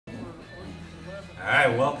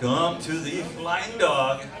Alright, welcome to the Flying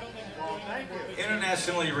Dog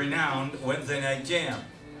internationally renowned Wednesday Night Jam.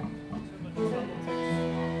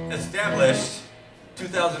 Established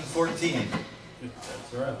 2014.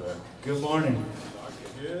 That's right, bud. Good morning.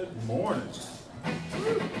 Good morning.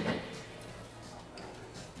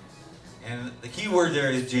 And the key word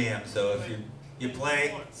there is jam, so if you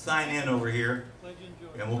play, sign in over here,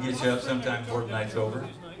 and we'll get you up sometime before the night's over.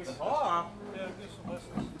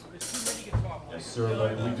 Yes, sir,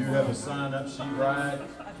 buddy. We do have a sign-up sheet right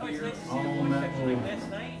here on that little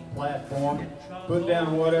platform. Put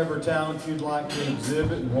down whatever talent you'd like to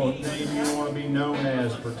exhibit and what name you want to be known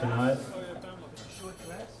as for tonight.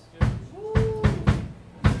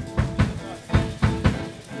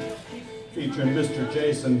 Featuring Mr.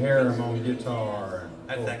 Jason Haram on guitar.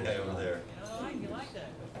 That's that guy over there.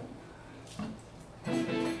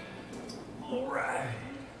 All right.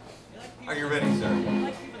 Are you ready,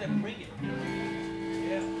 sir?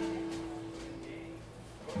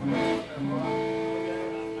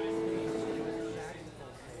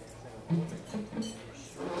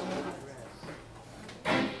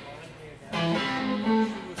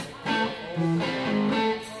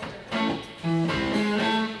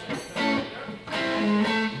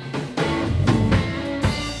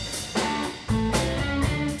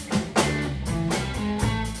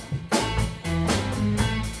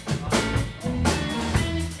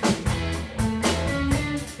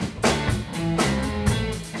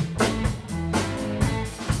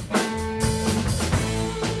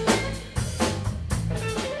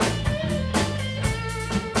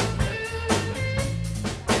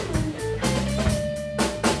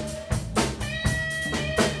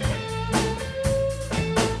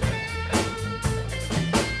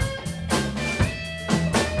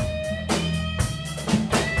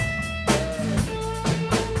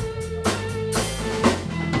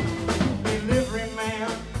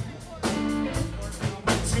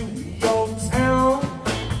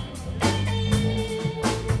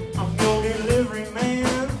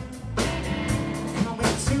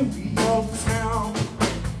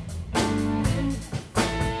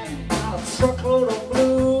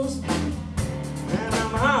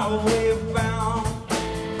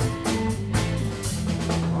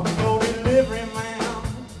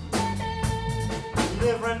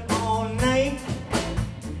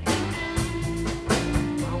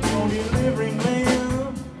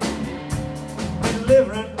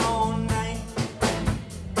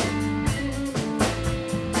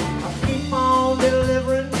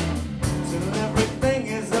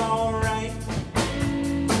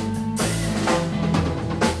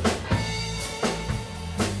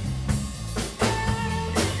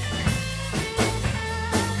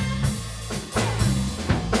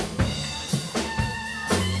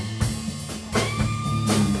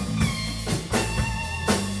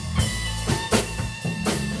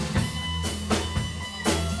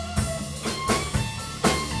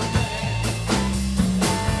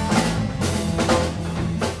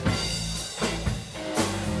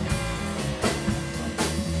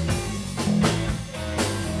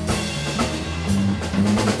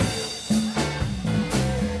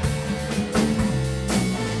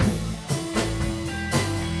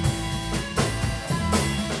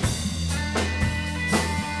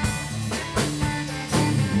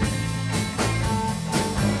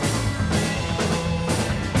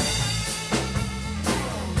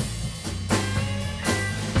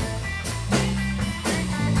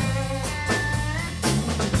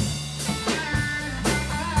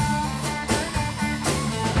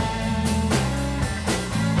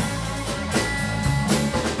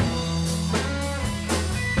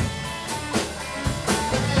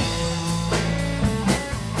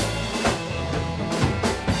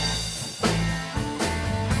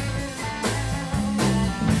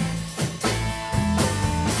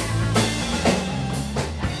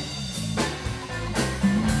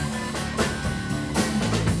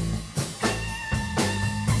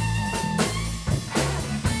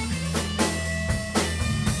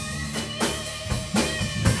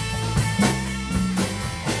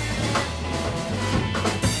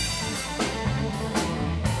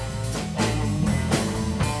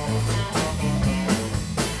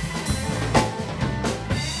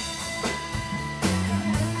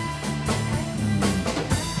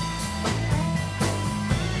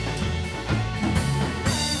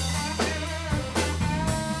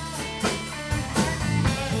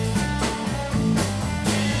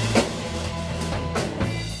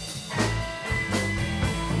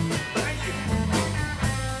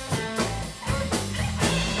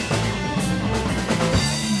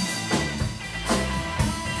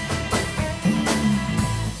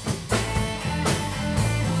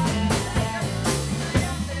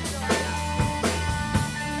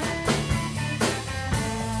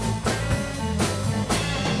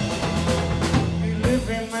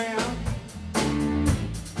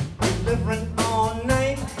 delivering all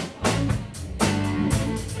night.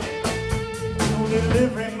 No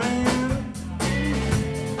delivery man,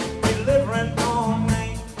 delivering all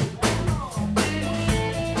night.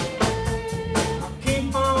 I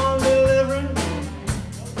keep on delivering,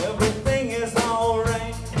 everything is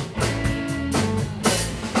alright.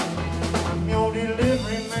 I'm your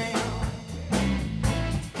delivery man.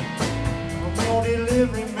 I'm your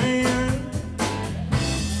delivery man.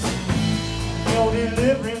 I'm your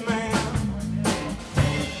delivery man.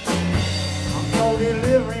 I'm your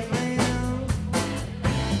delivery man.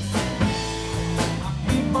 I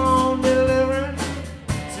keep on delivering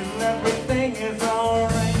till everything is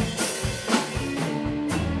alright.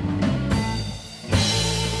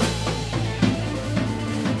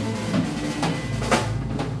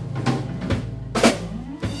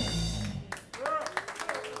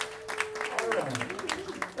 All right.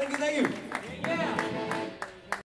 Thank you, thank you.